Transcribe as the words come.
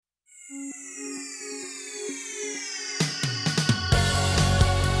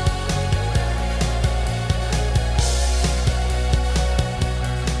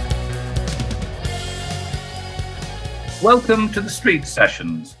Welcome to the Streets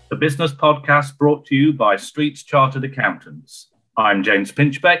Sessions, the business podcast brought to you by Streets Chartered Accountants. I'm James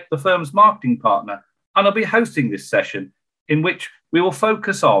Pinchbeck, the firm's marketing partner, and I'll be hosting this session in which we will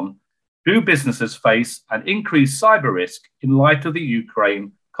focus on do businesses face an increased cyber risk in light of the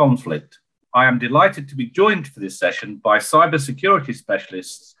Ukraine conflict. I am delighted to be joined for this session by cybersecurity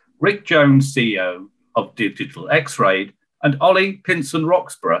specialists Rick Jones, CEO of DigitalXRaid, and Ollie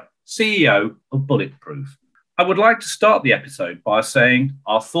Pinson-Roxburgh, CEO of Bulletproof. I would like to start the episode by saying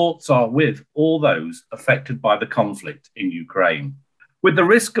our thoughts are with all those affected by the conflict in Ukraine. With the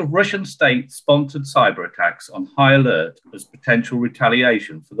risk of Russian state-sponsored cyber attacks on high alert as potential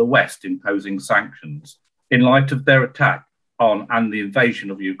retaliation for the West imposing sanctions in light of their attack on and the invasion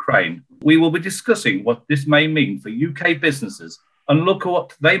of Ukraine, we will be discussing what this may mean for UK businesses and look at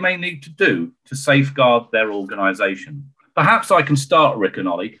what they may need to do to safeguard their organisation. Perhaps I can start, Rick and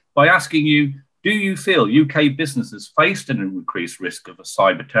Ollie, by asking you, do you feel UK businesses faced an increased risk of a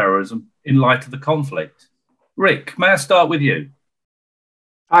cyber terrorism in light of the conflict? Rick, may I start with you?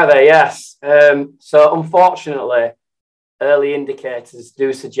 Hi there, yes. So unfortunately, early indicators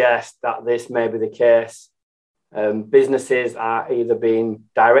do suggest that this may be the case. Businesses are either being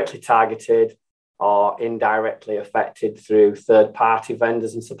directly targeted or indirectly affected through third-party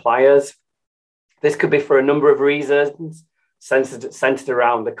vendors and suppliers. This could be for a number of reasons centered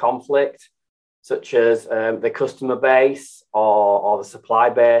around the conflict, such as the customer base or the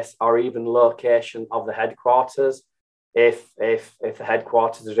supply base, or even location of the headquarters. If the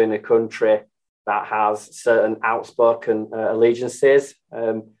headquarters are in a country that has certain outspoken allegiances.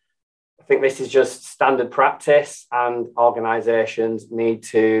 I think this is just standard practice, and organisations need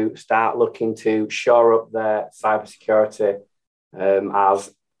to start looking to shore up their cybersecurity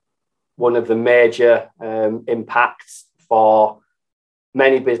as one of the major impacts for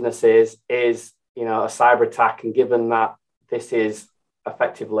many businesses is, a cyber attack. And given that this is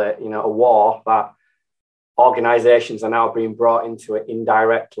effectively, a war, that organisations are now being brought into it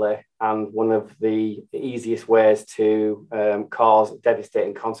indirectly. And one of the easiest ways to cause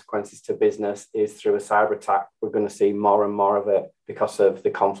devastating consequences to business is through a cyber attack. We're going to see more and more of it because of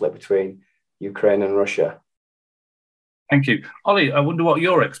the conflict between Ukraine and Russia. Thank you. Ollie, I wonder what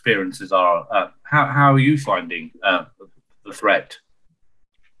your experiences are. How are you finding the threat?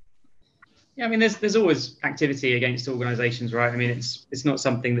 Yeah, I mean, there's always activity against organisations, right? I mean, it's not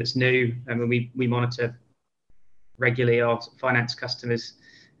something that's new. I mean, we monitor regularly our finance customers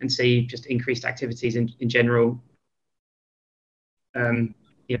and see just increased activities in general,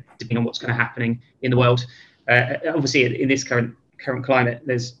 depending on what's going to happening in the world. Obviously, in this current climate,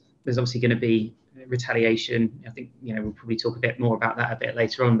 there's obviously going to be retaliation. I think we'll probably talk a bit more about that a bit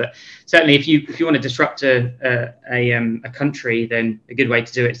later on. But certainly, if you want to disrupt a country, then a good way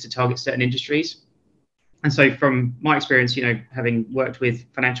to do it is to target certain industries. And so, from my experience, having worked with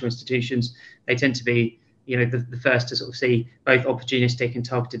financial institutions, they tend to be the first to sort of see both opportunistic and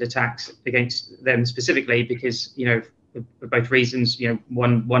targeted attacks against them specifically, because for both reasons.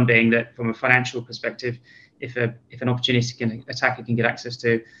 One being that from a financial perspective, if an opportunistic attacker can get access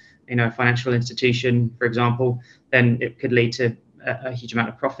to a financial institution, for example, then it could lead to a huge amount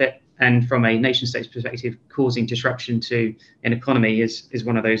of profit. And from a nation state's perspective, causing disruption to an economy is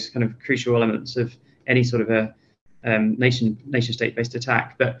one of those kind of crucial elements of any sort of a nation state based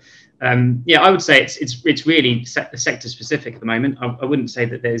attack. But I would say it's really sector specific at the moment. I wouldn't say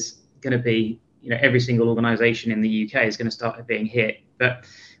that there's going to be every single organisation in the UK is going to start being hit, but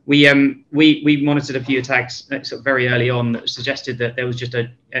we monitored a few attacks sort of very early on that suggested that there was just a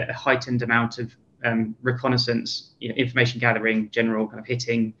heightened amount of reconnaissance, information gathering, general kind of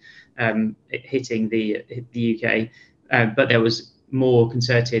hitting the UK, but there was more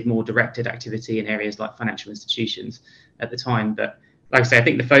concerted, more directed activity in areas like financial institutions at the time. But like I say, I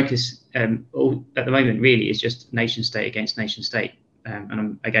think the focus at the moment really is just nation state against nation state,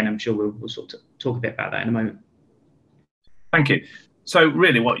 and I'm sure we'll sort of talk a bit about that in a moment. Thank you. So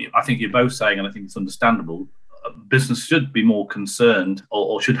really I think you're both saying, and I think it's understandable, business should be more concerned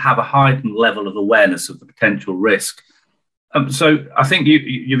or should have a heightened level of awareness of the potential risk. So I think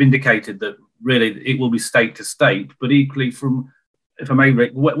you've indicated that really it will be state to state, but equally from, if I may,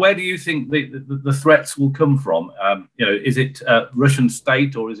 Rick, where do you think the threats will come from? Is it Russian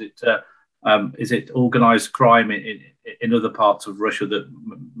state, or is it organised crime in other parts of Russia that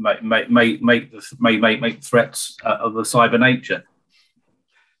may make threats of a cyber nature?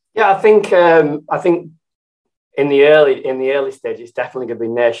 Yeah, I think in the early stage, it's definitely going to be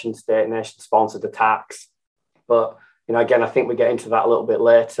nation sponsored attacks. But again, I think we get into that a little bit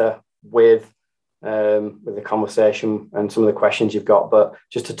later with the conversation and some of the questions you've got. But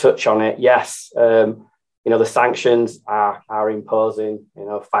just to touch on it, yes, the sanctions are imposing,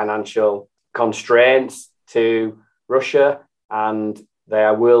 financial constraints to Russia, and they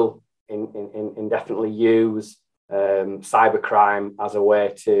will indefinitely use cybercrime as a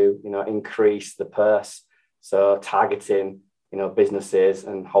way to, increase the purse. So targeting, businesses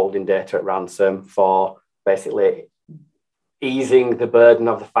and holding data at ransom for basically easing the burden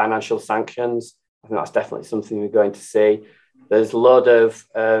of the financial sanctions. I think that's definitely something we're going to see. There's a lot of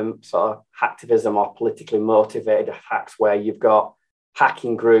sort of hacktivism or politically motivated attacks where you've got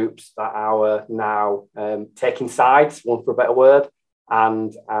hacking groups that are now taking sides, one for a better word,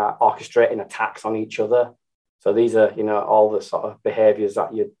 and orchestrating attacks on each other. So these are, all the sort of behaviours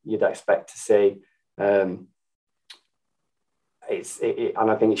that you'd expect to see. And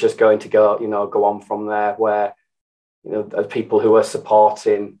I think it's just going to go on from there, where there's people who are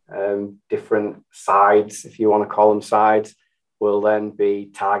supporting different sides, if you want to call them sides, will then be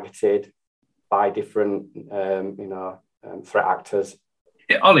targeted by different threat actors.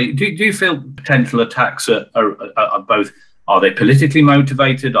 Yeah, Ollie, do you feel potential attacks are both? Are they politically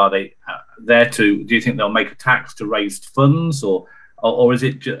motivated? Are they there to? Do you think they'll make attacks to raise funds, or is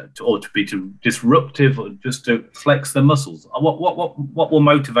it to be disruptive, or just to flex their muscles? What will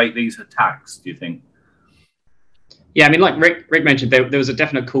motivate these attacks, do you think? Yeah, I mean, like Rick mentioned, there was a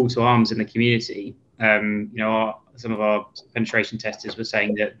definite call to arms in the community. Some of our penetration testers were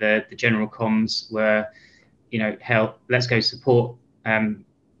saying that the general comms were, hell, let's go support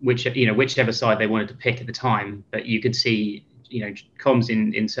whichever side they wanted to pick at the time. But you could see, comms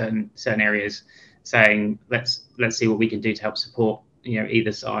in certain areas saying, let's see what we can do to help support,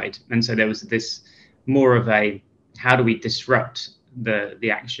 either side. And so there was this more of a, how do we disrupt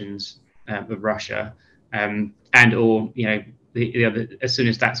the actions of Russia, and or the other, as soon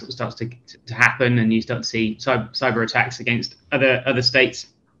as that sort of starts to happen and you start to see cyber attacks against other states,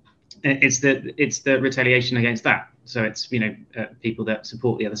 it's the retaliation against that. So it's people that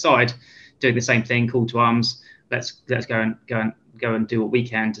support the other side doing the same thing, call to arms. Let's go and do what we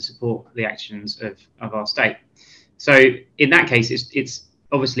can to support the actions of our state. So in that case, it's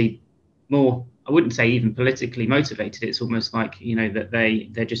obviously more, I wouldn't say even politically motivated. It's almost like that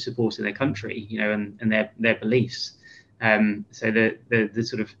they're just supporting their country, and their beliefs. So the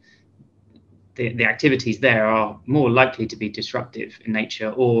sort of the activities there are more likely to be disruptive in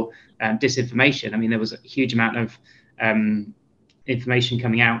nature, or disinformation. I mean, there was a huge amount of information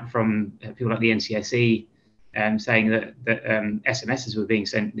coming out from people like the NCSE saying that SMSs were being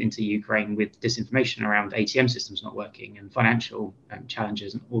sent into Ukraine with disinformation around ATM systems not working and financial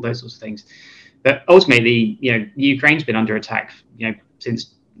challenges and all those sorts of things. But ultimately, Ukraine's been under attack,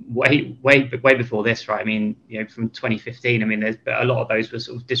 since way before this, right? I mean, from 2015. I mean, there's a lot of those were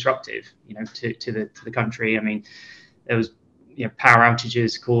sort of disruptive, to the country. I mean, there was power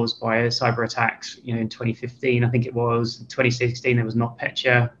outages caused by cyber attacks. In 2015, I think it was. 2016, there was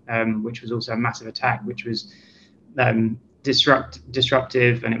NotPetya, which was also a massive attack, which was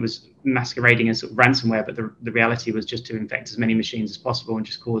disruptive, and it was masquerading as sort of ransomware, but the reality was just to infect as many machines as possible and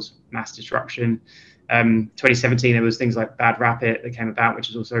just cause mass disruption. 2017, there was things like Bad Rapid that came about, which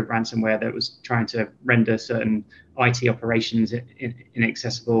was also ransomware that was trying to render certain IT operations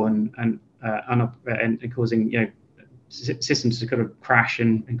inaccessible and causing systems to kind of crash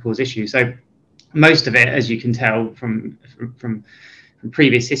and cause issues. So most of it, as you can tell from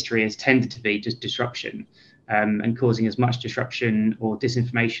previous history, has tended to be just disruption, and causing as much disruption or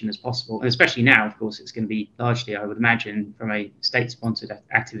disinformation as possible. And especially now, of course, it's going to be largely, I would imagine, from a state-sponsored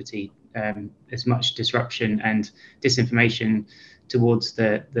activity, as much disruption and disinformation towards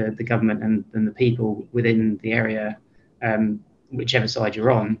the government and the people within the area, whichever side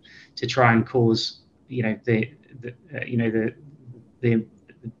you're on, to try and cause the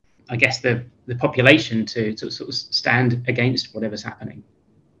population to sort of stand against whatever's happening.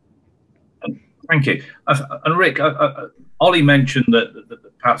 Thank you. And Rick, Ollie mentioned that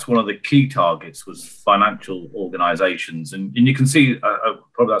perhaps one of the key targets was financial organisations, and you can see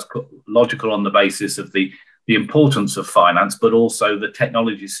probably that's logical on the basis of the importance of finance, but also the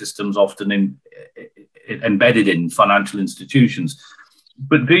technology systems often embedded in financial institutions.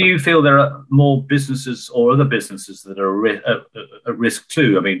 But do you feel there are more businesses or other businesses that are at risk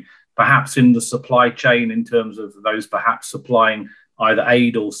too? I mean, perhaps in the supply chain, in terms of those perhaps supplying either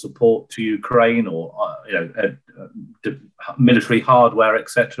aid or support to Ukraine, or military hardware,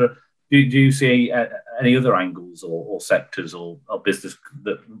 etc. Do you see any other angles or sectors or business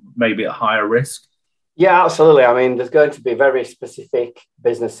that may be at higher risk? Yeah, absolutely. I mean, there's going to be very specific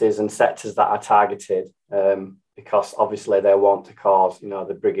businesses and sectors that are targeted, because obviously they want to cause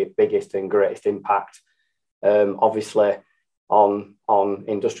the biggest and greatest impact. Obviously, on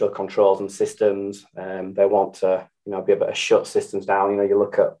industrial controls and systems. They want to, be able to shut systems down. You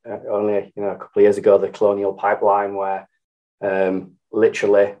look at only, a couple of years ago, the Colonial Pipeline, where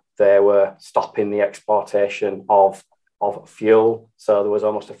literally they were stopping the exportation of fuel. So there was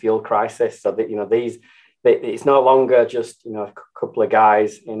almost a fuel crisis. So that, it's no longer just, a couple of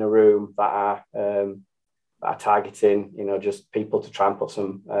guys in a room that are targeting, just people to try and put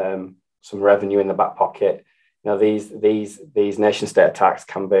some revenue in the back pocket. These nation state attacks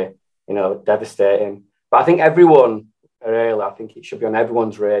can be, devastating. But I think I think it should be on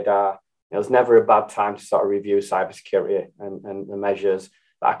everyone's radar. It's never a bad time to sort of review cybersecurity and the measures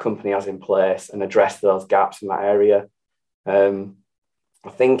that a company has in place and address those gaps in that area. I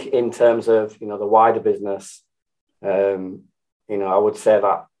think in terms of, the wider business, I would say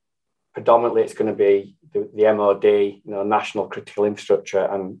that predominantly it's going to be the MOD, national critical infrastructure,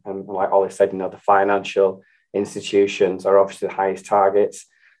 and like Ollie said, the financial institutions are obviously the highest targets.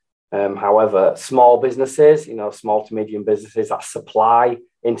 However, small businesses, small to medium businesses that supply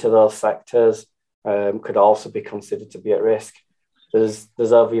into those sectors could also be considered to be at risk. There's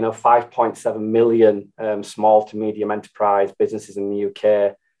over 5.7 million small to medium enterprise businesses in the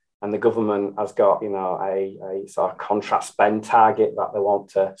UK, and the government has got a sort of contract spend target that they want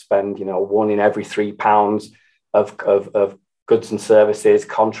to spend £1 in every £3 of goods and services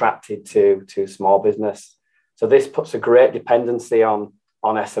contracted to small business. So this puts a great dependency on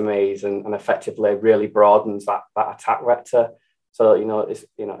SMEs and effectively really broadens that attack vector. So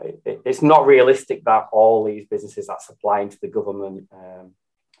it's not realistic that all these businesses that supply into the government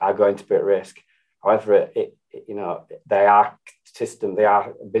are going to be at risk. However, they are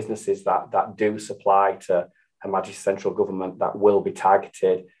businesses that do supply to Her Majesty's central government that will be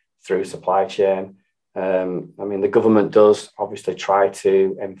targeted through supply chain. The government does obviously try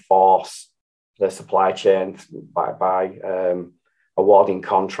to enforce the supply chain by awarding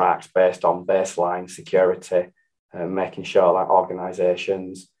contracts based on baseline security, making sure that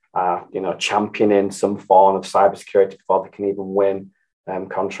organisations are, championing some form of cybersecurity before they can even win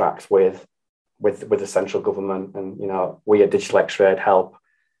contracts with the central government. And we at DigitalXRaid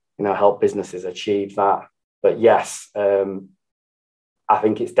help businesses achieve that. But yes, I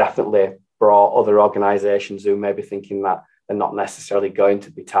think it's definitely brought other organisations who may be thinking that they're not necessarily going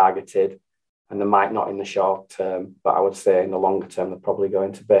to be targeted, and they might not in the short term, but I would say in the longer term, they're probably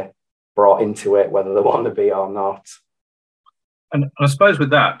going to be brought into it, whether they want to be or not. And I suppose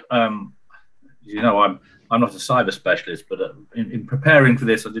with that, I'm not a cyber specialist, but in preparing for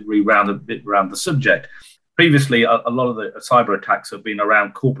this, I did read a bit around the subject. Previously, a lot of the cyber attacks have been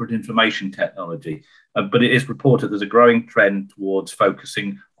around corporate information technology, but it is reported there's a growing trend towards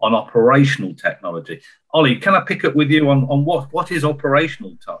focusing on operational technology. Ollie, can I pick up with you on what is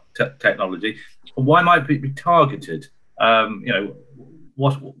operational technology, and why might it be targeted?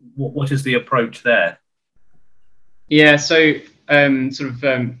 What is the approach there? Yeah, so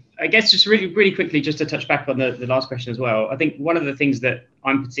I guess just really quickly, just to touch back on the last question as well. I think one of the things that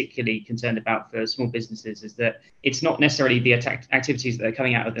I'm particularly concerned about for small businesses is that it's not necessarily the activities that are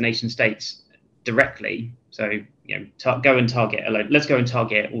coming out of the nation states directly. So, go and target alone. Let's go and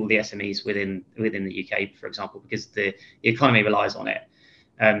target all the SMEs within the UK, for example, because the economy relies on it.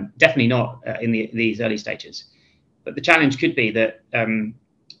 Definitely not in these early stages. But the challenge could be that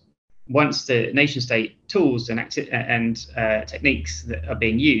once the nation-state tools and techniques that are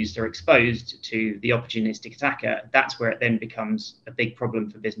being used are exposed to the opportunistic attacker, that's where it then becomes a big problem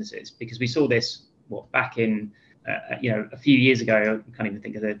for businesses. Because we saw this back in a few years ago. I can't even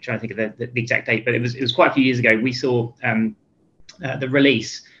think of the exact date, but it was quite a few years ago. We saw the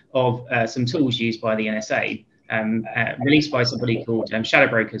release of some tools used by the NSA. Released by somebody called Shadow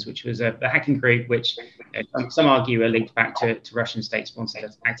Brokers, which was a hacking group which some argue are linked back to Russian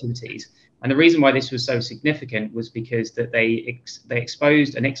state-sponsored activities. And the reason why this was so significant was because that they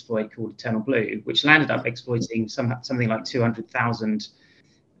exposed an exploit called Eternal Blue, which landed up exploiting something like 200,000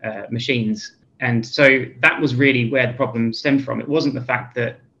 machines. And so that was really where the problem stemmed from. It wasn't the fact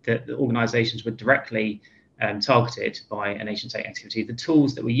that the organizations were directly targeted by a nation-state activity. The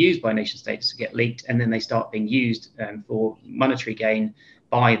tools that were used by nation-states to get leaked, and then they start being used for monetary gain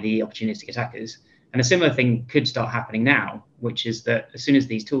by the opportunistic attackers. And a similar thing could start happening now, which is that as soon as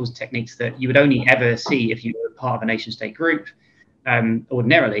these tools and techniques that you would only ever see if you were part of a nation-state group,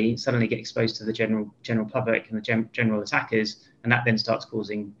 ordinarily suddenly get exposed to the general public and the general attackers, and that then starts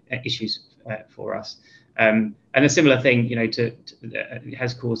causing issues for us. And a similar thing,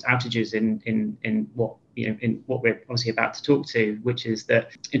 has caused outages in what we're obviously about to talk to, which is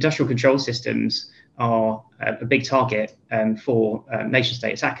that industrial control systems are a big target for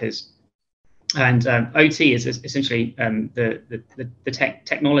nation-state attackers. And OT is essentially the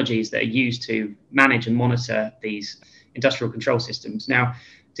technologies that are used to manage and monitor these industrial control systems. Now,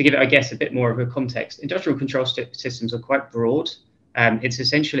 to give it, I guess, a bit more of a context, industrial control systems are quite broad. It's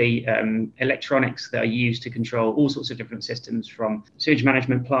essentially electronics that are used to control all sorts of different systems, from sewage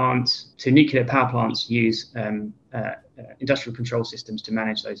management plants to nuclear power plants use industrial control systems to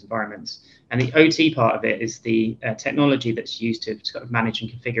manage those environments. And the OT part of it is the technology that's used to sort of manage and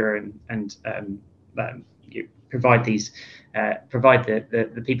configure and provide these provide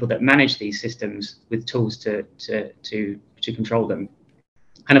the people that manage these systems with tools to control them.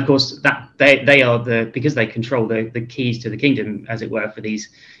 And of course, that they are because they control the keys to the kingdom, as it were, for these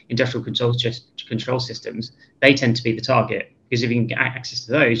industrial control systems. They tend to be the target, because if you can get access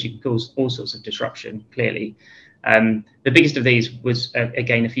to those, you can cause all sorts of disruption. Clearly, the biggest of these was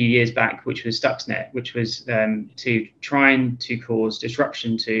again a few years back, which was Stuxnet, which was to try to cause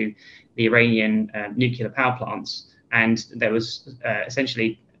disruption to the Iranian nuclear power plants, and there was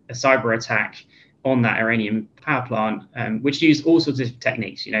essentially a cyber attack on that Iranian power plant, which used all sorts of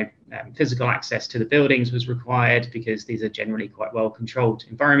techniques. Physical access to the buildings was required, because these are generally quite well controlled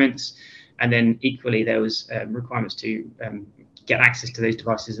environments. And then equally, there was requirements to get access to those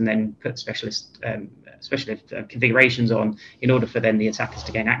devices and then put specialist configurations on in order for then the attackers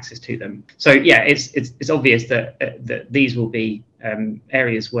to gain access to them. So yeah, it's obvious that these will be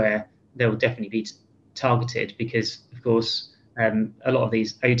areas where they will definitely be targeted, because of course a lot of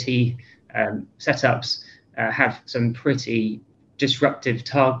these OT setups have some pretty disruptive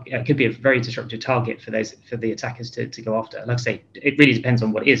target. Could be a very disruptive target for the attackers to go after. Like I say, it really depends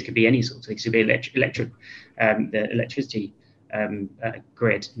on what it is. It could be any sort of thing. It could be the electricity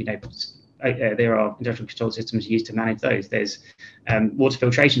grid. There are industrial control systems used to manage those. There's water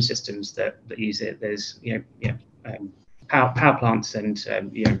filtration systems that use it. There's power plants and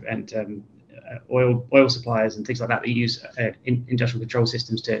oil suppliers and things like that use industrial control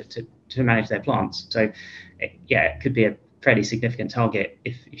systems to manage their plants. So it could be a fairly significant target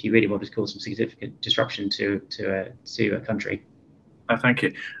if you really want to cause some significant disruption to a country. Thank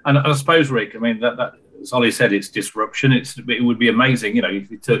you. And I suppose, Rick, I mean that as Ollie said, it's disruption. It would be amazing,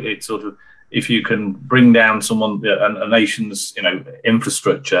 if you can bring down a nation's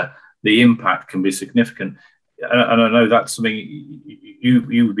infrastructure, the impact can be significant. And I know that's something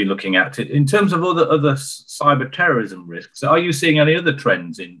you would be looking at. In terms of other cyber terrorism risks, are you seeing any other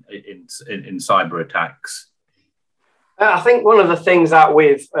trends in cyber attacks? I think one of the things that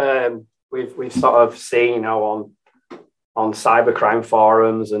we've sort of seen now on cybercrime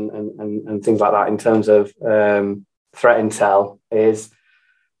forums and things like that, in terms of threat intel, is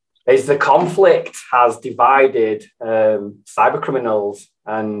the conflict has divided cyber criminals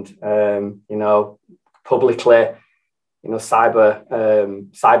and publicly,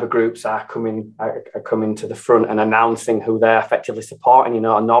 cyber groups are coming to the front and announcing who they're effectively supporting.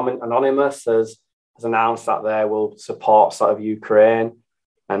 Anonymous has announced that they will support sort of Ukraine,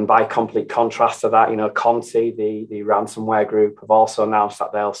 and by complete contrast to that, Conti, the ransomware group, have also announced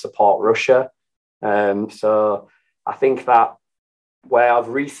that they'll support Russia. So I think that where of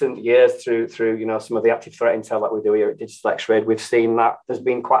recent years through some of the active threat intel that we do here at DigitalXRaid, we've seen that there's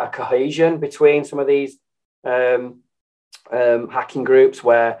been quite a cohesion between some of these hacking groups,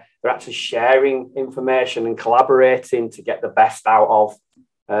 where they're actually sharing information and collaborating to get the best out of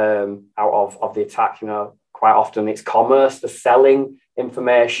the attack. Quite often it's commerce, they're selling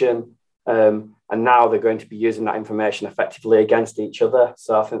information, and now they're going to be using that information effectively against each other.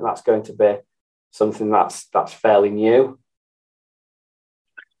 So I think that's going to be something that's fairly new.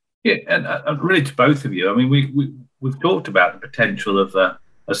 Yeah, and really to both of you, I mean, we've talked about the potential of a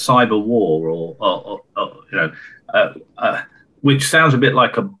cyber war, or which sounds a bit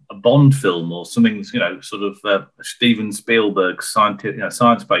like a Bond film or something, sort of Steven Spielberg's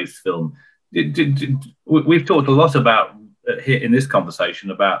science-based film. We've talked a lot about here in this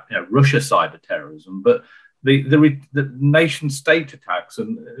conversation about Russia cyber terrorism, but the nation-state attacks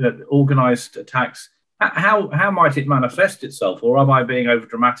and organised attacks. How might it manifest itself, or am I being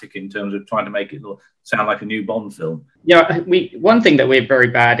overdramatic in terms of trying to make it sound like a new Bond film? Yeah, one thing that we're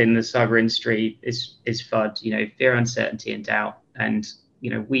very bad in the cyber industry is FUD, fear, uncertainty, and doubt. And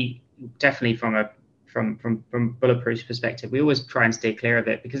we definitely from Bulletproof's perspective, we always try and stay clear of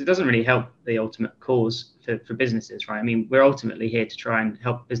it, because it doesn't really help the ultimate cause for businesses, right? I mean, we're ultimately here to try and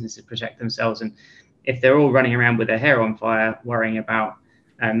help businesses protect themselves, and if they're all running around with their hair on fire, worrying about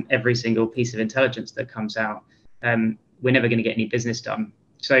every single piece of intelligence that comes out, we're never going to get any business done.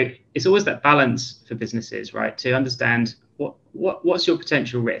 So it's always that balance for businesses, right? To understand what's your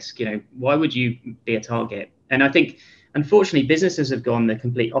potential risk. Why would you be a target? And I think Unfortunately, businesses have gone the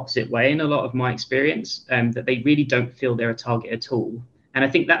complete opposite way in a lot of my experience, that they really don't feel they're a target at all. And I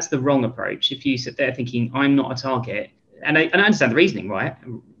think that's the wrong approach. If you sit there thinking, I'm not a target, and I understand the reasoning, right,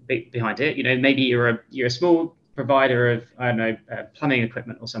 behind it. Maybe you're a small provider of, I don't know, plumbing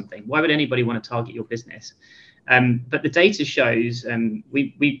equipment or something. Why would anybody want to target your business? But the data shows,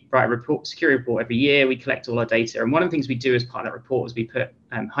 we write a security report every year. We collect all our data. And one of the things we do as part of that report is we put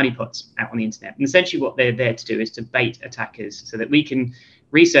honeypots out on the internet. And essentially what they're there to do is to bait attackers so that we can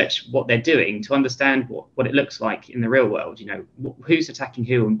research what they're doing to understand what it looks like in the real world. Who's attacking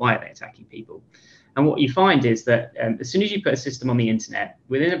who and why are they attacking people? And what you find is that as soon as you put a system on the internet,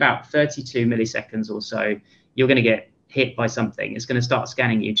 within about 32 milliseconds or so, you're going to get hit by something. It's going to start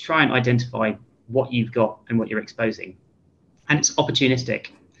scanning you to try and identify what you've got and what you're exposing. And it's opportunistic.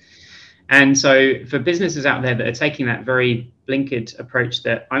 And so for businesses out there that are taking that very blinkered approach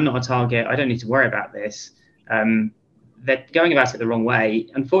that I'm not a target, I don't need to worry about this, they're going about it the wrong way.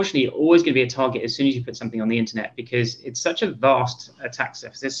 Unfortunately, you're always going to be a target as soon as you put something on the internet, because it's such a vast attack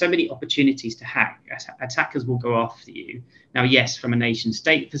surface. There's so many opportunities to hack. Attackers will go after you. Now, yes, from a nation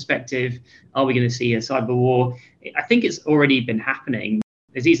state perspective, are we going to see a cyber war? I think it's already been happening.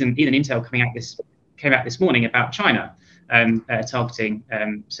 There's even intel came out this morning about China targeting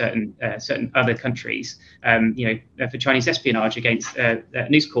certain other countries, for Chinese espionage against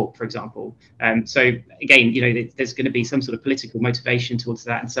News Corp, for example. So again, there's going to be some sort of political motivation towards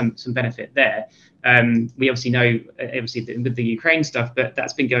that and some benefit there. We obviously know, with the Ukraine stuff, but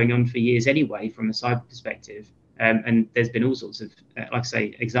that's been going on for years anyway from a cyber perspective. And there's been all sorts of, like I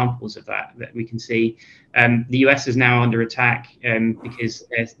say, examples of that we can see. The US is now under attack because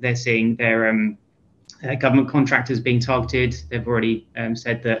they're seeing their government contractors being targeted. They've already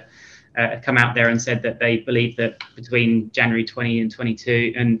said that, come out there and said that they believe that between January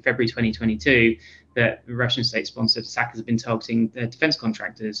 2022 and February 2022, that Russian state-sponsored attackers have been targeting the defense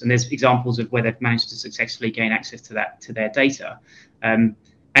contractors. And there's examples of where they've managed to successfully gain access to their data. And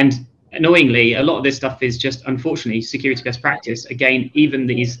annoyingly, a lot of this stuff is just, unfortunately, security best practice. Again, even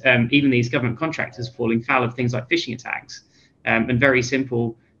these government contractors falling foul of things like phishing attacks, and very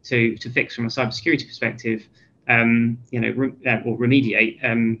simple to fix from a cybersecurity perspective, or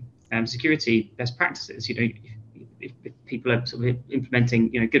remediate security best practices. If people are sort of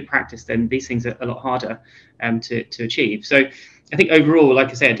implementing good practice, then these things are a lot harder to achieve. So I think overall, like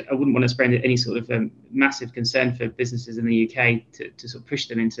I said, I wouldn't want to spread any sort of massive concern for businesses in the UK to sort of push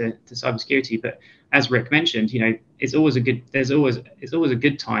them into cybersecurity. But as Rick mentioned, it's always a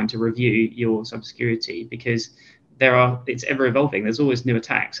good time to review your cybersecurity, because it's ever evolving. There's always new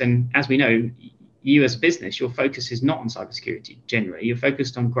attacks, and as we know, you as a business, your focus is not on cybersecurity. Generally, you're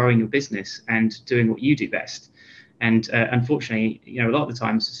focused on growing your business and doing what you do best. And unfortunately, a lot of the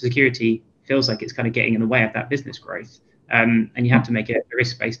times, security feels like it's kind of getting in the way of that business growth. And you have to make a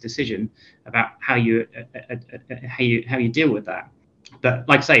risk-based decision about how you deal with that. But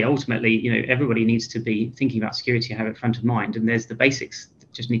like I say, ultimately, everybody needs to be thinking about security and have it front of mind. And there's the basics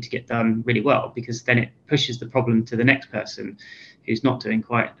that just need to get done really well, because then it pushes the problem to the next person who's not doing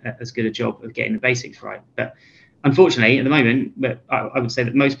quite as good a job of getting the basics right. But unfortunately, at the moment, I would say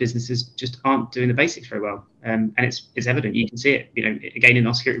that most businesses just aren't doing the basics very well, and it's evident. You can see it. Again, in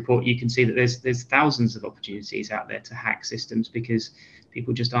our security report, you can see that there's thousands of opportunities out there to hack systems because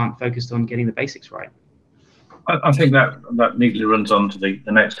people just aren't focused on getting the basics right. I think that neatly runs on to the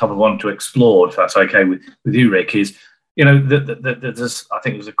next topic I want to explore, if that's okay with you, Rick. Is there's, I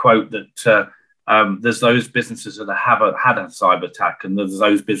think there's a quote that there's those businesses that have had a cyber attack, and there's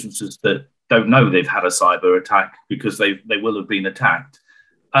those businesses that don't know they've had a cyber attack because they will have been attacked.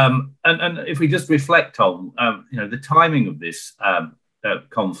 And if we just reflect on the timing of this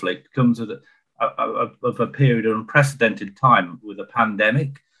conflict comes of a period of unprecedented time with a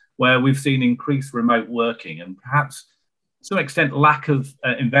pandemic, where we've seen increased remote working and perhaps to some extent lack of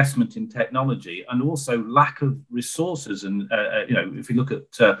investment in technology, and also lack of resources. And if you look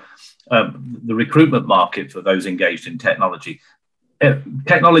at the recruitment market for those engaged in technology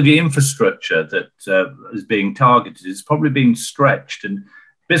infrastructure that is being targeted is probably being stretched, and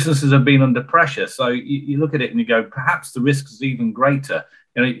businesses have been under pressure. So you look at it and you go, perhaps the risk is even greater.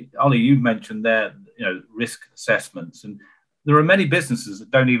 Ollie, you mentioned there, risk assessments, and there are many businesses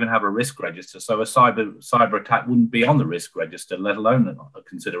that don't even have a risk register. So a cyber attack wouldn't be on the risk register, let alone a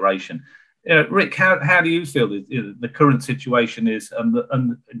consideration. Rick, how do you feel the current situation is, and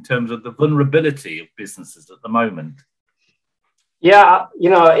in terms of the vulnerability of businesses at the moment? Yeah,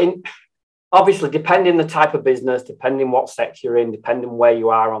 obviously, depending the type of business, depending what sector you're in, depending where you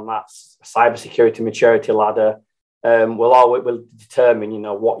are on that cybersecurity maturity ladder, will determine,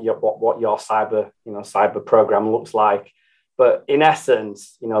 what your cyber program looks like. But in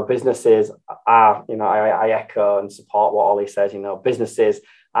essence, businesses are, I echo and support what Ollie says. Businesses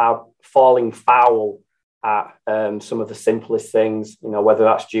are falling foul at some of the simplest things, whether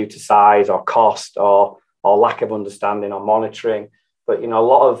that's due to size or cost or lack of understanding or monitoring. But a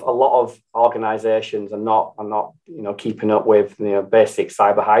lot of organisations are not keeping up with basic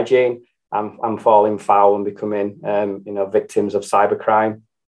cyber hygiene and falling foul and becoming victims of cybercrime.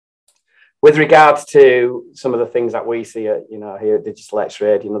 With regards to some of the things that we see at, here at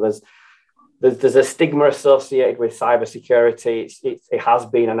DigitalXRaid, there's a stigma associated with cybersecurity. It has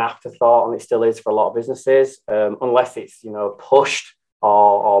been an afterthought, and it still is for a lot of businesses, unless it's pushed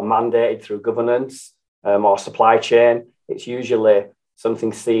or mandated through governance or supply chain. It's usually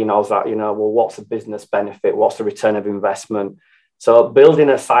something seen as that, what's the business benefit? What's the return of investment? So building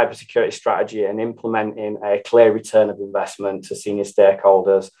a cybersecurity strategy and implementing a clear return of investment to senior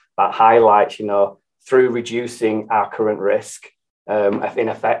stakeholders that highlights, through reducing our current risk,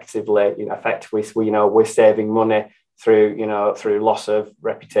 effectively, we're saving money through loss of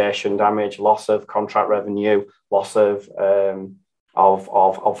reputation damage, loss of contract revenue, loss of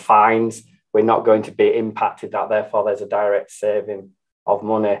fines. We're not going to be impacted that, therefore there's a direct saving of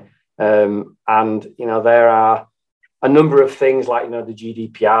money. There are a number of things like, the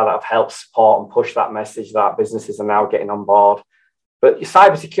GDPR that have helped support and push that message that businesses are now getting on board. But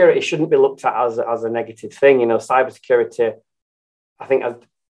cybersecurity shouldn't be looked at as a negative thing. Cybersecurity, I think,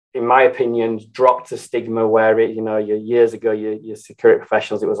 in my opinion, dropped the stigma where years ago, your security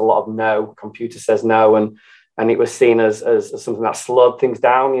professionals, it was a lot of no, computer says no, and it was seen as something that slowed things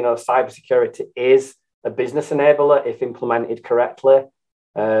down. Cybersecurity is a business enabler if implemented correctly.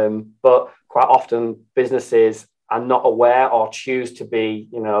 But quite often businesses are not aware or choose to be,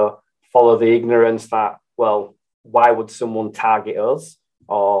 follow the ignorance that, well, why would someone target us?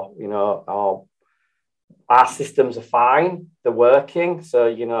 Or our systems are fine, they're working. So,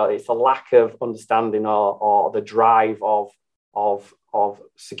 it's a lack of understanding or the drive of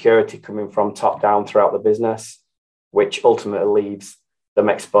security coming from top down throughout the business, which ultimately leaves them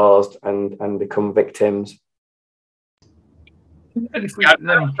exposed and become victims.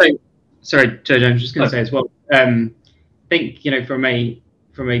 Sorry, Jojo, I'm just going to say as well. I think from a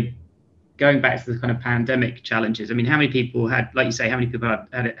going back to the kind of pandemic challenges. I mean, how many people had, like you say, how many people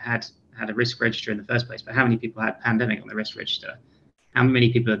had a risk register in the first place? But how many people had pandemic on the risk register? How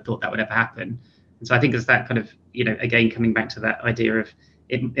many people had thought that would ever happen? And so I think it's that kind of again coming back to that idea of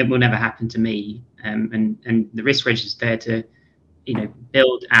it will never happen to me. And the risk register is there to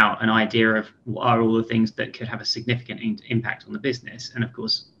build out an idea of what are all the things that could have a significant impact on the business. And of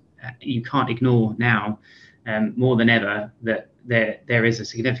course, you can't ignore now more than ever that there is a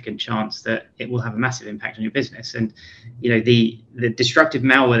significant chance that it will have a massive impact on your business. And the destructive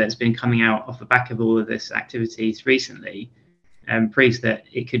malware that's been coming out off the back of all of this activities recently proves that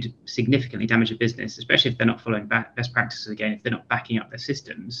it could significantly damage a business, especially if they're not following best practices. Again, if they're not backing up their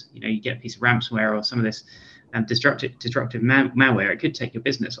systems, you get a piece of ransomware or some of this destructive malware, it could take your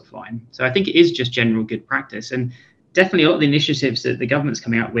business offline. So I think it is just general good practice. And definitely a lot of the initiatives that the government's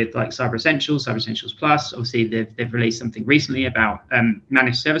coming out with, like Cyber Essentials Plus, obviously they've released something recently about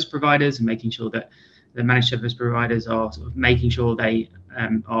managed service providers and making sure that the managed service providers are sort of making sure they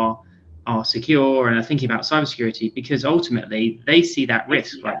are secure and are thinking about cybersecurity, because ultimately they see that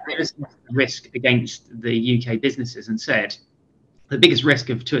risk. Like there is a risk against the UK businesses, and said the biggest risk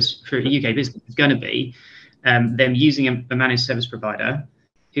for a UK business is going to be them using a managed service provider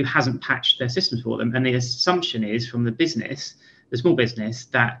who hasn't patched their systems for them. And the assumption is from the business, the small business,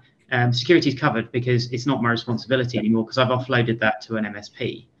 that security is covered because it's not my responsibility anymore because I've offloaded that to an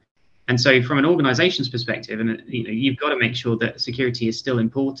MSP. And so from an organization's perspective, and you've got to make sure that security is still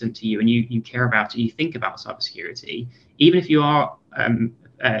important to you and you care about it, you think about cybersecurity, even if you are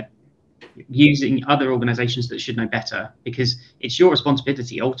using other organizations that should know better, because it's your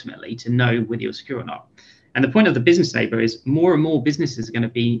responsibility ultimately to know whether you're secure or not. And the point of the business enabler is more and more businesses are going to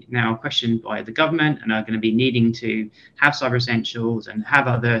be now questioned by the government and are going to be needing to have Cyber Essentials and have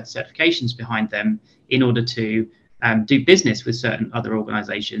other certifications behind them in order to do business with certain other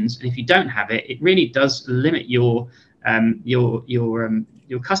organizations. And if you don't have it, it really does limit your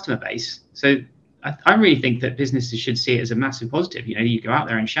customer base. So I really think that businesses should see it as a massive positive. You go out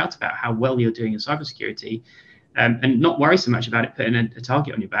there and shout about how well you're doing your cybersecurity. And not worry so much about it putting a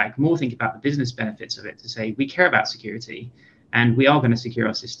target on your back, more think about the business benefits of it, to say we care about security and we are going to secure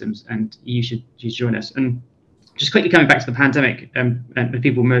our systems and you should join us. And just quickly coming back to the pandemic and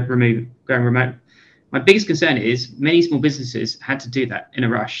people going remote, my biggest concern is many small businesses had to do that in a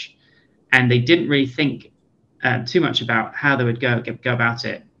rush and they didn't really think too much about how they would go about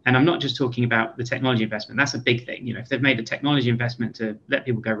it. And I'm not just talking about the technology investment. That's a big thing. If they've made a technology investment to let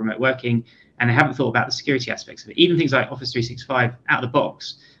people go remote working and they haven't thought about the security aspects of it, even things like Office 365 out of the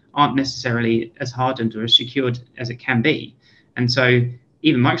box aren't necessarily as hardened or as secured as it can be. And so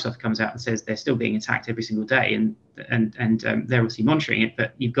even Microsoft comes out and says they're still being attacked every single day, and they're obviously monitoring it,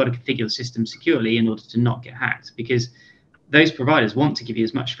 but you've got to configure the system securely in order to not get hacked, because those providers want to give you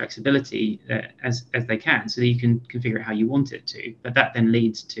as much flexibility as they can, so that you can configure it how you want it to. But that then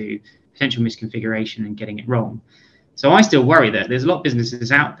leads to potential misconfiguration and getting it wrong. So I still worry that there's a lot of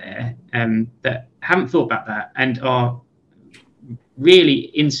businesses out there that haven't thought about that and are really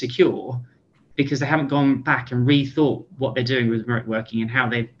insecure because they haven't gone back and rethought what they're doing with remote working and how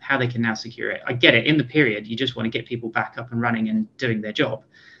they can now secure it. I get it. In the period, you just want to get people back up and running and doing their job.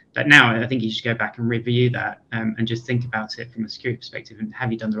 But now I think you should go back and review that and just think about it from a security perspective and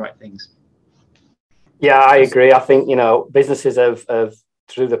have you done the right things? Yeah, I agree. I think, businesses have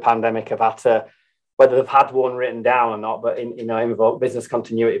through the pandemic have had to, whether they've had one written down or not, but invoke business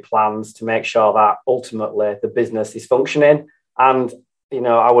continuity plans to make sure that ultimately the business is functioning. And,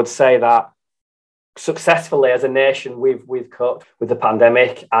 I would say that successfully as a nation, we've coped with the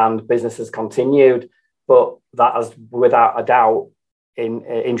pandemic and business has continued, but that has without a doubt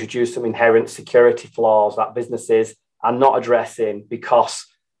introduced some inherent security flaws that businesses are not addressing, because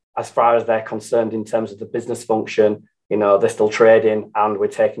as far as they're concerned in terms of the business function, they're still trading and we're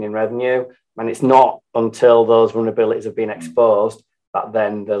taking in revenue. And it's not until those vulnerabilities have been exposed that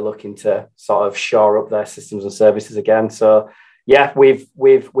then they're looking to sort of shore up their systems and services again. So yeah, we've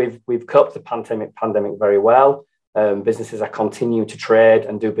coped the pandemic very well. Businesses are continuing to trade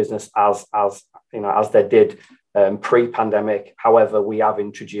and do business as they did pre-pandemic. However, we have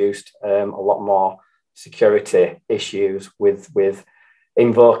introduced a lot more security issues with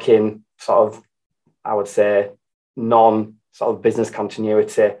invoking sort of, I would say, non sort of business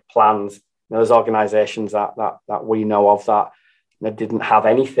continuity plans. There's organisations that we know of that didn't have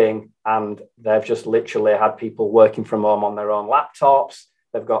anything, and they've just literally had people working from home on their own laptops.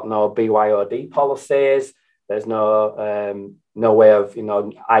 They've got no BYOD policies. There's no way of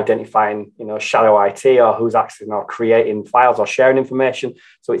identifying shadow IT or who's actually creating files or sharing information.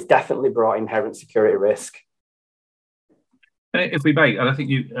 So it's definitely brought inherent security risk. If we may, and I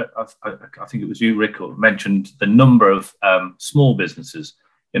think I think it was you, Rick, who mentioned the number of small businesses.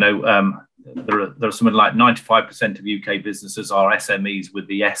 There are something like 95% of UK businesses are SMEs with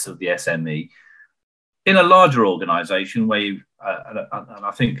the S of the SME. In a larger organisation where and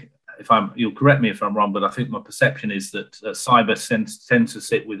I think you'll correct me if I'm wrong, but I think my perception is that cyber tends to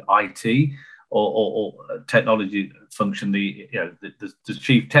sit with IT or technology function, the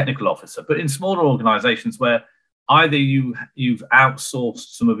chief technical officer. But in smaller organisations where either you've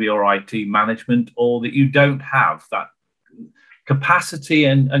outsourced some of your IT management or that you don't have that capacity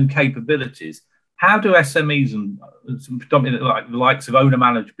and capabilities, how do SMEs and predominantly like the likes of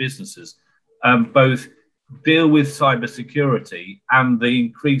owner-managed businesses both deal with cybersecurity and the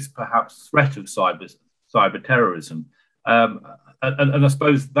increased perhaps threat of cyber terrorism? And I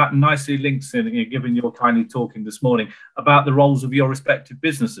suppose that nicely links in, given your kindly talking this morning about the roles of your respective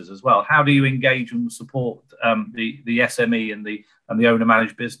businesses as well. How do you engage and support the SME and the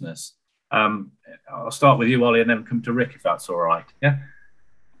owner-managed business? I'll start with you, Ollie, and then come to Rick, if that's all right. Yeah.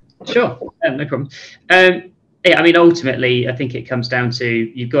 Sure, no problem. Ultimately, I think it comes down to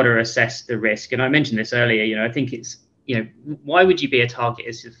you've got to assess the risk. And I mentioned this earlier. I think it's why would you be a target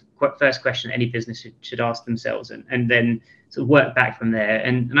is the first question any business should ask themselves, and then sort of work back from there.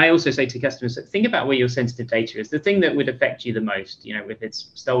 And I also say to customers, think about where your sensitive data is, the thing that would affect you the most. If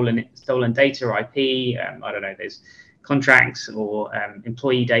it's stolen data or IP, I don't know, there's contracts or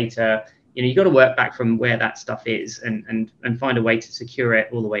employee data. You've got to work back from where that stuff is and find a way to secure it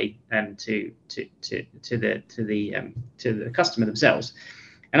all the way to the customer themselves.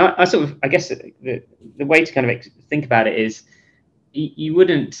 And I guess the way to kind of think about it is you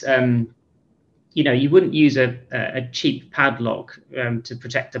wouldn't use a cheap padlock to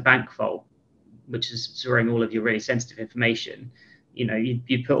protect a bank vault, which is storing all of your really sensitive information.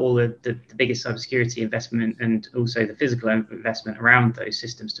 You put all the biggest cybersecurity investment and also the physical investment around those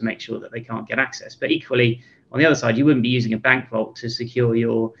systems to make sure that they can't get access. But equally, on the other side, you wouldn't be using a bank vault to secure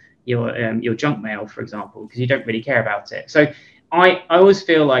your junk mail, for example, because you don't really care about it. So I always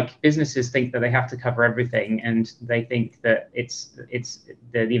feel like businesses think that they have to cover everything, and they think that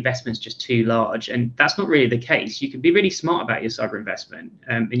the investment's just too large, and that's not really the case. You can be really smart about your cyber investment,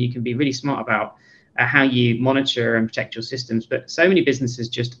 and you can be really smart about how you monitor and protect your systems. But so many businesses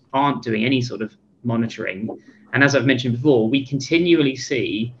just aren't doing any sort of monitoring. And as I've mentioned before, we continually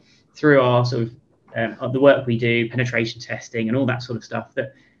see through our sort of the work we do, penetration testing and all that sort of stuff,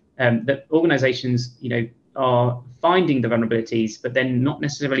 that organizations, are finding the vulnerabilities, but then not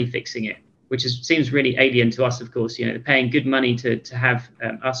necessarily fixing it, which seems really alien to us, of course. They're paying good money to have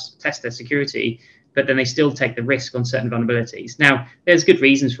us test their security, but then they still take the risk on certain vulnerabilities. Now, there's good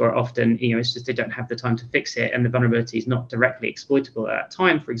reasons for it often. It's just they don't have the time to fix it, and the vulnerability is not directly exploitable at that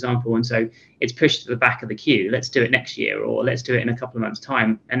time, for example. And so it's pushed to the back of the queue. Let's do it next year, or let's do it in a couple of months'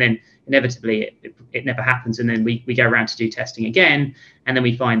 time. And then inevitably it never happens. And then we go around to do testing again, and then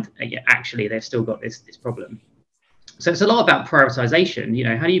we find actually they've still got this problem. So it's a lot about prioritization.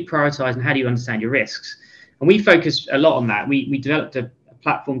 How do you prioritize and how do you understand your risks? And we focused a lot on that. We developed a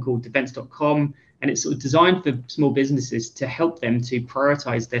platform called defense.com, and it's sort of designed for small businesses to help them to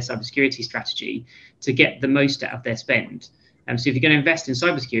prioritize their cybersecurity strategy to get the most out of their spend. So if you're going to invest in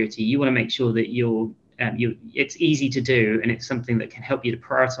cybersecurity, you want to make sure that it's easy to do, and it's something that can help you to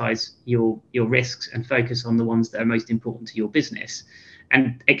prioritize your risks and focus on the ones that are most important to your business.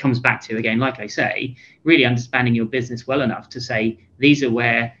 And it comes back to, again, like I say, really understanding your business well enough to say, these are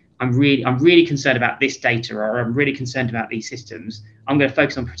where I'm really concerned about this data, or I'm really concerned about these systems. I'm going to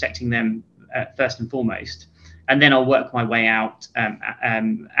focus on protecting them first and foremost, and then I'll work my way out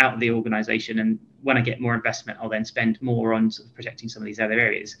of the organization. And when I get more investment, I'll then spend more on sort of protecting some of these other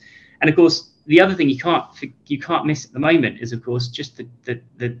areas. And of course, the other thing you can't miss at the moment is, of course, just the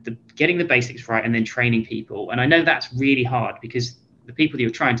getting the basics right and then training people. And I know that's really hard, because the people that you're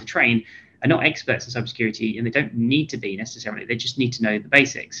trying to train are not experts in cybersecurity, and they don't need to be necessarily. They just need to know the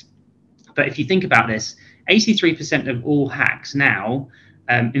basics. But if you think about this, 83% of all hacks now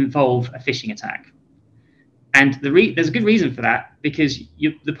involve a phishing attack. And there's a good reason for that, because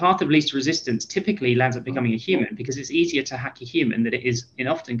the path of least resistance typically lands up becoming a human, because it's easier to hack a human than it is in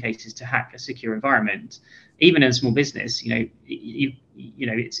often cases to hack a secure environment. Even in a small business, it's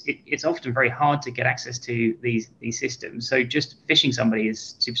often very hard to get access to these systems. So just phishing somebody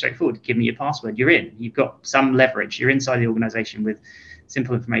is super straightforward. Give me your password, you're in. You've got some leverage. You're inside the organization with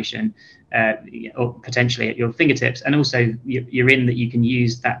simple information, or potentially at your fingertips. And also you're in that you can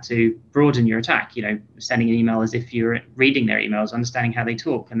use that to broaden your attack, sending an email as if you're reading their emails, understanding how they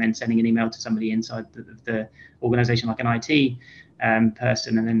talk, and then sending an email to somebody inside the organization, like an IT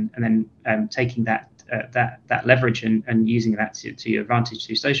person, and then taking that leverage and using that to your advantage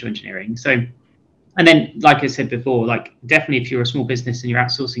through social engineering. So, and then, like I said before, like definitely if you're a small business and you're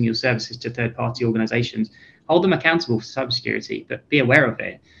outsourcing your services to third-party organizations, hold them accountable for cybersecurity, but be aware of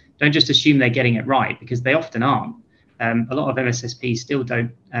it. Don't just assume they're getting it right, because they often aren't. A lot of MSSPs still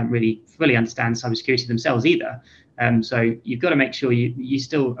don't really fully understand cybersecurity themselves either. So you've got to make sure you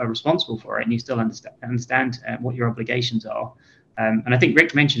still are responsible for it, and you still understand what your obligations are. And I think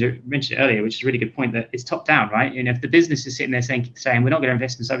Rick mentioned it earlier, which is a really good point, that it's top down, right? And if the business is sitting there saying we're not going to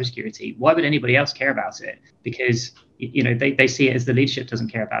invest in cybersecurity, why would anybody else care about it? Because they see it as the leadership doesn't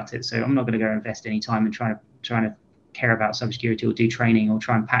care about it. So I'm not going to go invest any time in trying to care about cybersecurity or do training or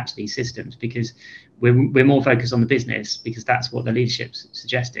try and patch these systems, because we're more focused on the business, because that's what the leadership's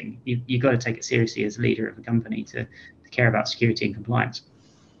suggesting. You've got to take it seriously as a leader of a company to care about security and compliance.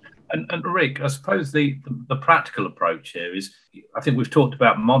 And Rick, I suppose the practical approach here is, I think we've talked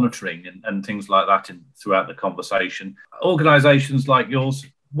about monitoring and things like that throughout the conversation. Organisations like yours,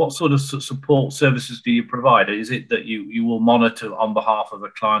 what sort of support services do you provide? Is it that you will monitor on behalf of a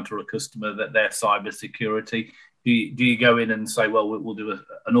client or a customer that their cyber security? Do you go in and say, well, we'll do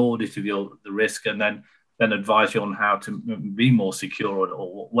an audit of the risk and then advise you on how to be more secure,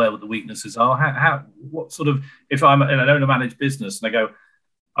 or where the weaknesses are? What sort of, if I'm in an owner-managed business and I go,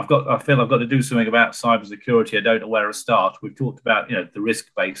 I feel I've got to do something about cybersecurity, I don't know where to start. We've talked about the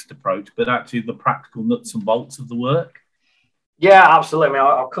risk-based approach, but actually the practical nuts and bolts of the work. Yeah, absolutely. I mean,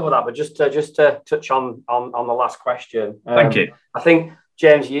 I'll cover that, but just to touch on the last question. Thank you. I think,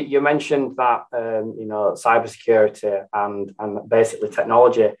 James, you mentioned that cybersecurity and basically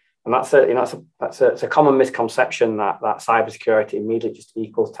technology, and that's a common misconception that cybersecurity immediately just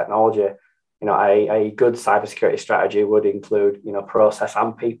equals technology. A good cybersecurity strategy would include, process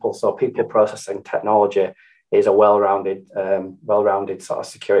and people. So people, process, and technology is a well-rounded sort of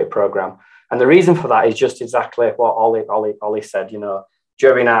security program. And the reason for that is just exactly what Ollie said.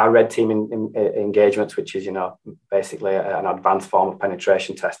 During our red team engagements, which is basically an advanced form of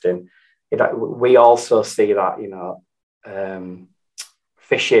penetration testing, we also see that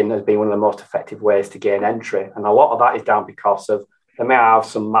phishing has been one of the most effective ways to gain entry, and a lot of that is down because of they may have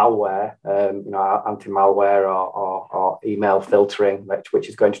some malware, anti-malware or email filtering, which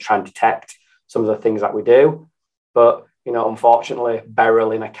is going to try and detect some of the things that we do. But, unfortunately,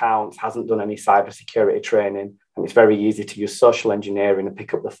 Beryl accounts hasn't done any cybersecurity training, and it's very easy to use social engineering and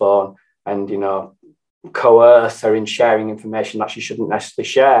pick up the phone and, coerce her in sharing information that she shouldn't necessarily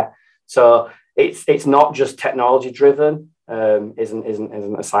share. So it's not just technology driven. Isn't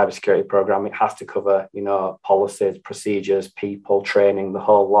a cybersecurity program. It has to cover, policies, procedures, people, training, the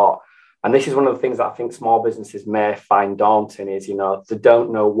whole lot. And this is one of the things that I think small businesses may find daunting is, they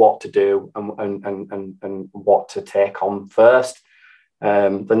don't know what to do and what to take on first. They're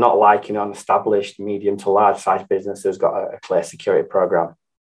not like, an established medium to large size business who's got a clear security program.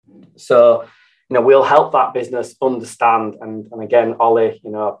 So, we'll help that business understand. And again, Ollie,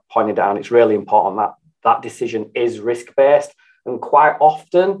 pointed out, it's really important that decision is risk-based. And quite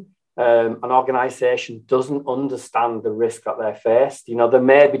often, an organisation doesn't understand the risk that they're faced. They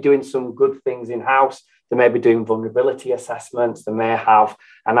may be doing some good things in-house. They may be doing vulnerability assessments. They may have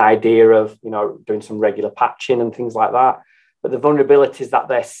an idea of, doing some regular patching and things like that. But the vulnerabilities that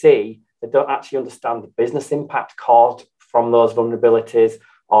they see, they don't actually understand the business impact caused from those vulnerabilities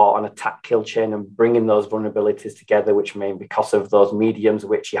or an attack kill chain and bringing those vulnerabilities together, which mean because of those mediums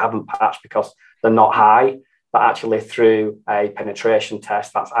which you haven't patched because they're not high, but actually through a penetration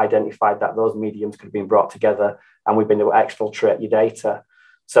test that's identified that those mediums could have been brought together and we've been able to exfiltrate your data.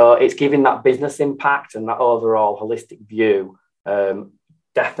 So it's giving that business impact and that overall holistic view,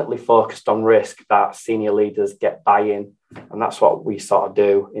 definitely focused on risk that senior leaders get buy-in. And that's what we sort of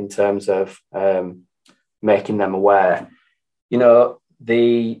do in terms of making them aware.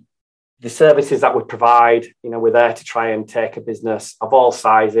 The services that we provide, we're there to try and take a business of all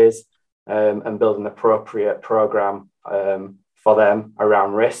sizes and build an appropriate program for them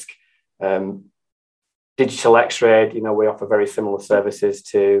around risk. DigitalXRaid, we offer very similar services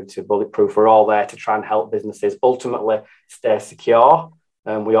to Bulletproof. We're all there to try and help businesses ultimately stay secure.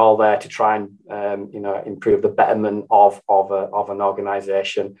 And we're all there to try and improve the betterment of an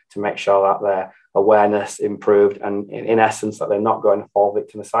organisation to make sure that their awareness improved and in essence that they're not going to fall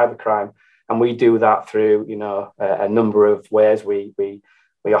victim of cybercrime. And we do that through a number of ways. We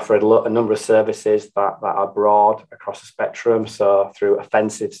offer a number of services that are broad across the spectrum. So through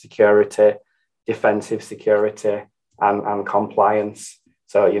offensive security, defensive security, and compliance.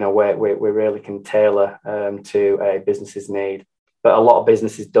 So we really can tailor to a business's need. But a lot of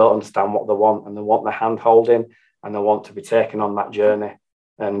businesses don't understand what they want, and they want the hand holding, and they want to be taken on that journey.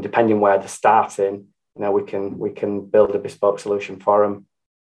 And depending where they're starting, we can build a bespoke solution for them.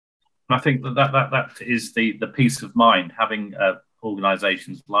 I think that is the peace of mind having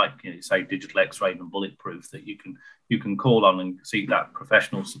organisations like say DigitalXRaid and Bulletproof that you can call on and seek that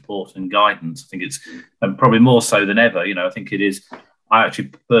professional support and guidance. I think it's probably more so than ever. I think it is. I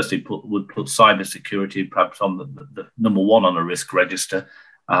actually personally would put cybersecurity perhaps on the number one on a risk register.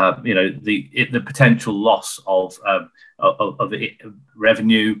 The potential loss of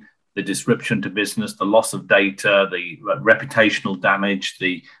revenue, the disruption to business, the loss of data, the reputational damage,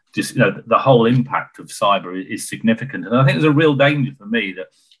 the whole impact of cyber is significant. And I think there's a real danger for me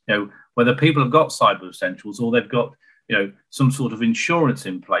that whether people have got cyber essentials or they've got some sort of insurance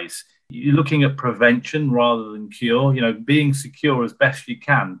in place. You're looking at prevention rather than cure. Being secure as best you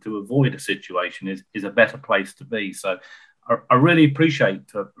can to avoid a situation is a better place to be. So I really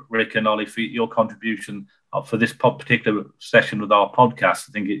appreciate, Rick and Ollie, for your contribution for this particular session with our podcast.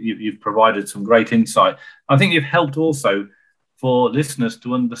 I think you've provided some great insight. I think you've helped also for listeners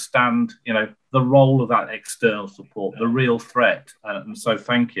to understand, the role of that external support, the real threat. And so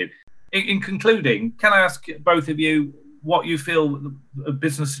thank you. In concluding, can I ask both of you what you feel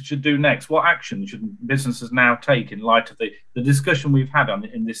businesses should do next? What action should businesses now take in light of the discussion we've had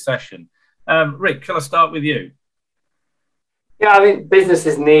in this session? Rick, shall I start with you? Yeah, I think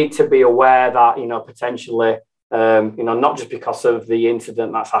businesses need to be aware that, potentially, not just because of the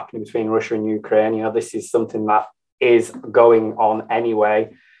incident that's happening between Russia and Ukraine, this is something that is going on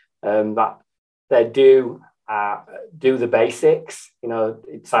anyway, that they do the basics.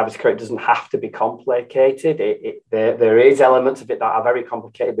 Cybersecurity doesn't have to be complicated. There is elements of it that are very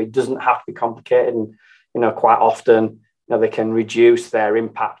complicated, but it doesn't have to be complicated. And quite often, they can reduce their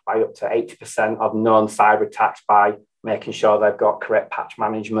impact by up to 80% of known cyber attacks by making sure they've got correct patch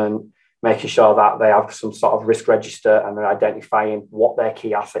management, making sure that they have some sort of risk register and they're identifying what their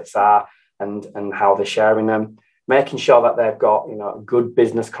key assets are and how they're sharing them. Making sure that they've got good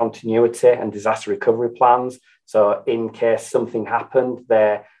business continuity and disaster recovery plans. So in case something happened,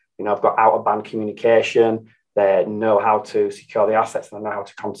 they've got out of band communication. They know how to secure the assets and they know how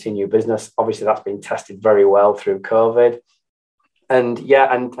to continue business. Obviously, that's been tested very well through COVID. And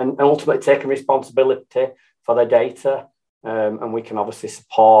ultimately taking responsibility for their data. And we can obviously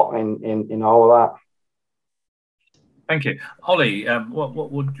support in all of that. Thank you. Ollie,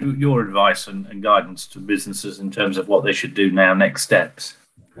 what would your advice and guidance to businesses in terms of what they should do now, next steps?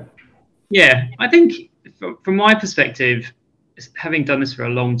 Yeah, I think from my perspective, having done this for a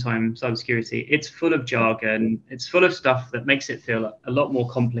long time, cybersecurity, it's full of jargon. It's full of stuff that makes it feel a lot more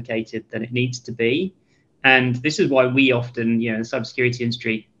complicated than it needs to be. And this is why we often, in the cybersecurity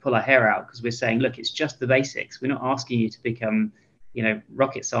industry, pull our hair out, because we're saying, look, it's just the basics. We're not asking you to become,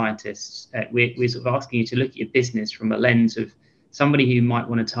 rocket scientists. We're sort of asking you to look at your business from a lens of somebody who might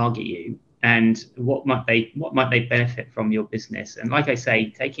want to target you, and what might they benefit from your business. And like I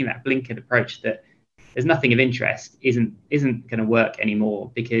say, taking that blinkered approach that there's nothing of interest isn't going to work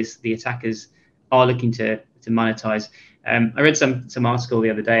anymore, because the attackers are looking to monetize. I read some article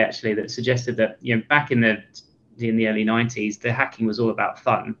the other day actually that suggested that back in the early 90s, the hacking was all about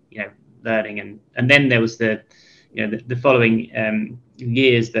fun, learning, and then there was the following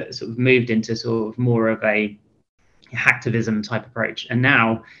years that sort of moved into sort of more of a hacktivism type approach. And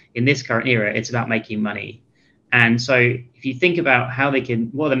now in this current era, it's about making money. And so if you think about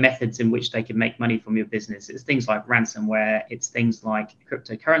what are the methods in which they can make money from your business, it's things like ransomware, it's things like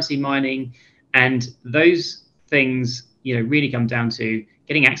cryptocurrency mining, and those things, really come down to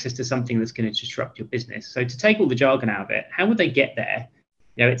getting access to something that's going to disrupt your business. So to take all the jargon out of it, how would they get there?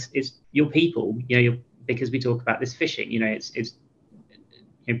 It's your people, because we talk about this phishing, it's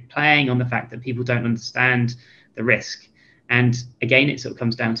playing on the fact that people don't understand the risk. And again, it sort of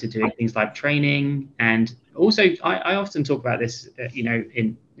comes down to doing things like training. And also, I often talk about this,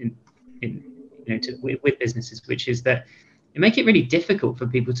 with businesses, which is that it make it really difficult for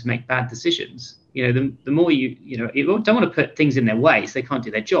people to make bad decisions. The more you don't want to put things in their way so they can't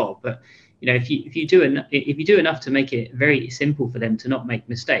do their job. But if you do enough to make it very simple for them to not make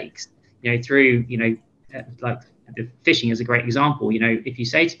mistakes, through like the phishing is a great example. If you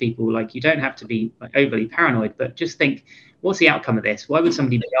say to people, like, you don't have to be overly paranoid, but just think, what's the outcome of this? Why would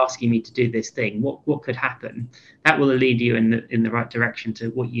somebody be asking me to do this thing? What could happen? That will lead you in the right direction to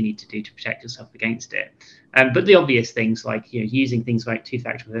what you need to do to protect yourself against it. But the obvious things, like using things like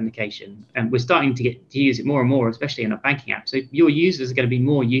two-factor authentication, and we're starting to get to use it more and more, especially in our banking app. So your users are going to be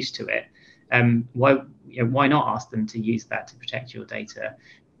more used to it. Why not ask them to use that to protect your data?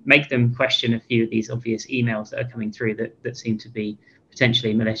 Make them question a few of these obvious emails that are coming through that seem to be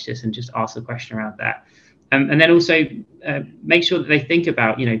potentially malicious, and just ask a question around that. And then also make sure that they think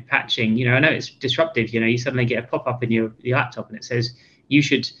about, patching. I know it's disruptive. You suddenly get a pop-up in your laptop and it says you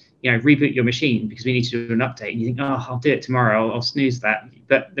should, reboot your machine because we need to do an update. And you think, oh, I'll do it tomorrow. I'll snooze that.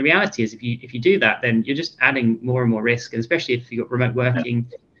 But the reality is, if you do that, then you're just adding more and more risk. And especially if you've got remote working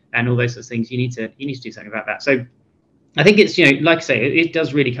and all those sorts of things, you need to do something about that. So I think it's, like I say, it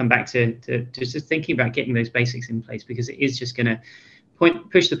does really come back to just thinking about getting those basics in place, because it is just going to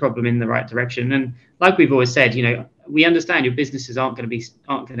push the problem in the right direction. And like we've always said, we understand your businesses aren't going to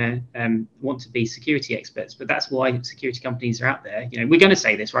want to be security experts, but that's why security companies are out there. We're going to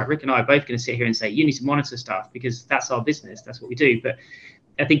say this, right? Rick and I are both going to sit here and say, you need to monitor stuff because that's our business. That's what we do. But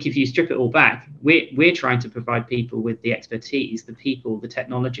I think if you strip it all back, we're trying to provide people with the expertise, the people, the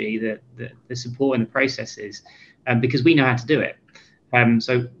technology, the support and the processes, because we know how to do it.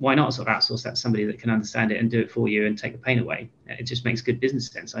 So why not sort of outsource that to somebody that can understand it and do it for you and take the pain away? It just makes good business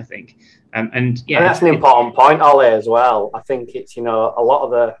sense, I think. And that's an important point, Ollie, as well. I think it's, a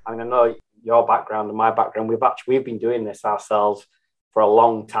lot of I know your background and my background, we've been doing this ourselves for a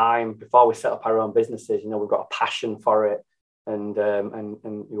long time. Before we set up our own businesses, we've got a passion for it, and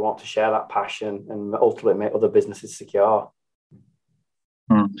we want to share that passion and ultimately make other businesses secure.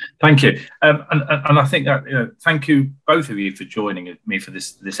 Thank you, and I think that thank you both of you for joining me for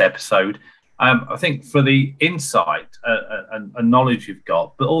this episode. I think for the insight and knowledge you've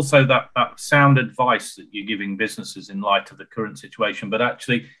got, but also that sound advice that you're giving businesses in light of the current situation. But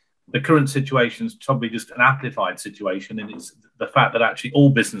actually, the current situation is probably just an amplified situation, and it's the fact that actually all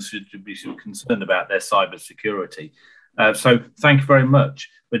businesses should be concerned about their cyber security. So thank you very much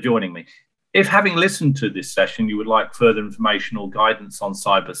for joining me. If, having listened to this session, you would like further information or guidance on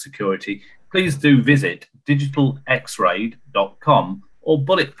cybersecurity, please do visit DigitalXRaid.com or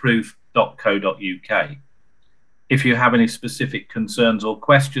Bulletproof.co.uk. If you have any specific concerns or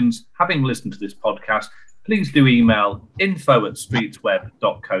questions, having listened to this podcast, please do email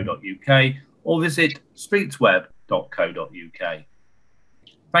info@streetsweb.co.uk or visit streetsweb.co.uk.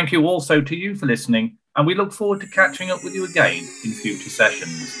 Thank you also to you for listening, and we look forward to catching up with you again in future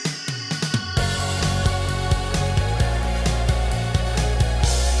sessions.